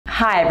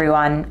Hi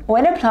everyone.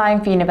 When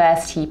applying for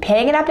university,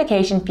 paying an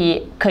application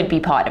fee could be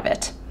part of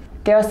it.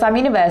 There are some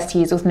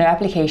universities with no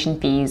application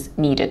fees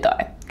needed though.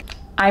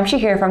 I'm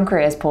Shahir from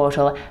Careers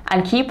Portal,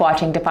 and keep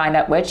watching to find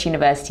out which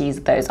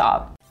universities those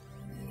are.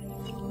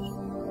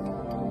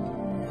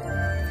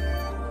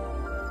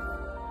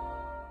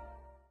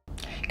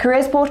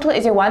 Careers Portal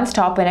is your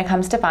one-stop when it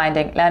comes to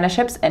finding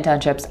learnerships,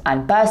 internships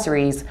and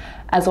bursaries,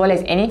 as well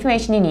as any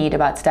information you need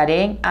about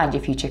studying and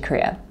your future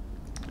career.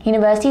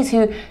 Universities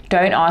who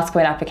don't ask for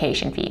an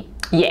application fee.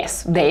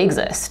 Yes, they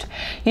exist.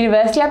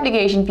 University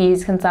application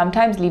fees can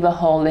sometimes leave a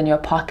hole in your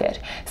pocket,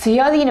 so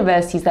here are the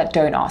universities that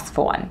don't ask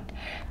for one.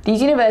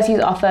 These universities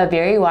offer a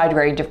very wide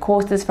range of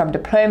courses, from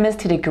diplomas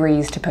to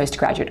degrees to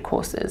postgraduate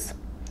courses.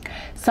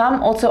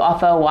 Some also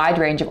offer a wide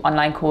range of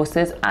online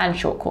courses and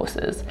short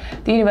courses.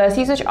 The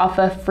universities which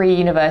offer free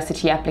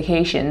university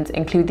applications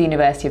include the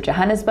University of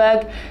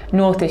Johannesburg,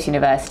 Northwest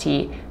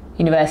University,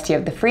 University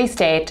of the Free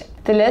State.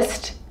 The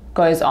list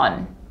goes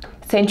on.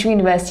 Central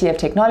University of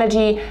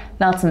Technology,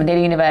 Nelson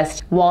Mandela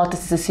University, Walter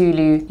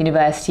Sisulu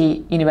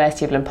University,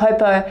 University of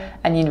Limpopo,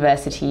 and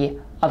University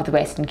of the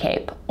Western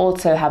Cape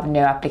also have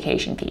no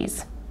application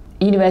fees.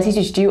 Universities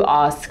which do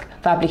ask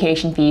for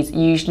application fees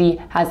usually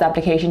has the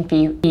application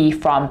fee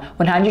from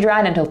 100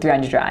 Rand until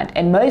 300 Rand.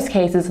 In most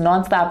cases,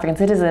 non-South African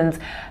citizens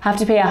have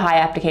to pay a high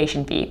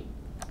application fee.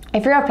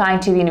 If you're applying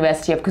to the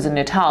University of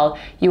KwaZulu-Natal,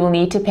 you will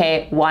need to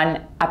pay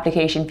one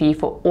application fee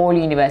for all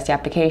university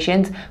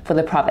applications for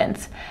the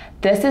province.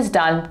 This is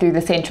done through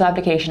the Central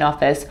Application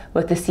Office,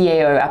 with the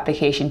CAO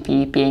application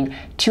fee being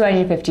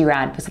 250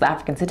 Rand for South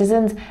African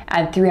citizens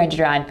and 300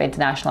 Rand for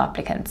international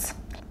applicants.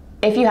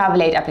 If you have a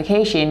late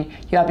application,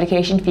 your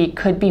application fee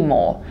could be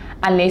more,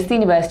 unless the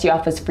university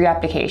offers free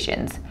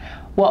applications.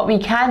 What we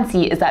can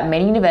see is that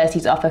many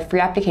universities offer free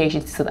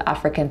applications to South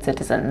African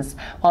citizens,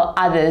 while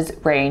others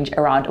range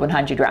around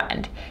 100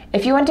 Rand.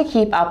 If you want to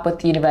keep up with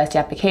the university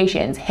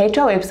applications, head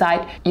to our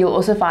website. You'll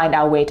also find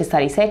our Where to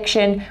Study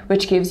section,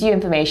 which gives you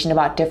information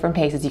about different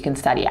places you can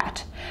study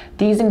at.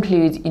 These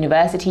include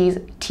universities,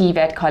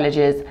 TVET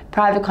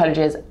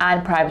colleges,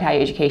 and private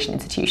higher education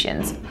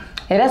institutions.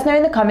 Let us know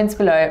in the comments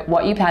below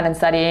what you plan on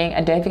studying,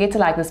 and don't forget to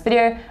like this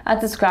video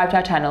and subscribe to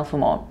our channel for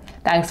more.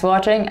 Thanks for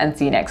watching, and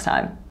see you next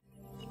time.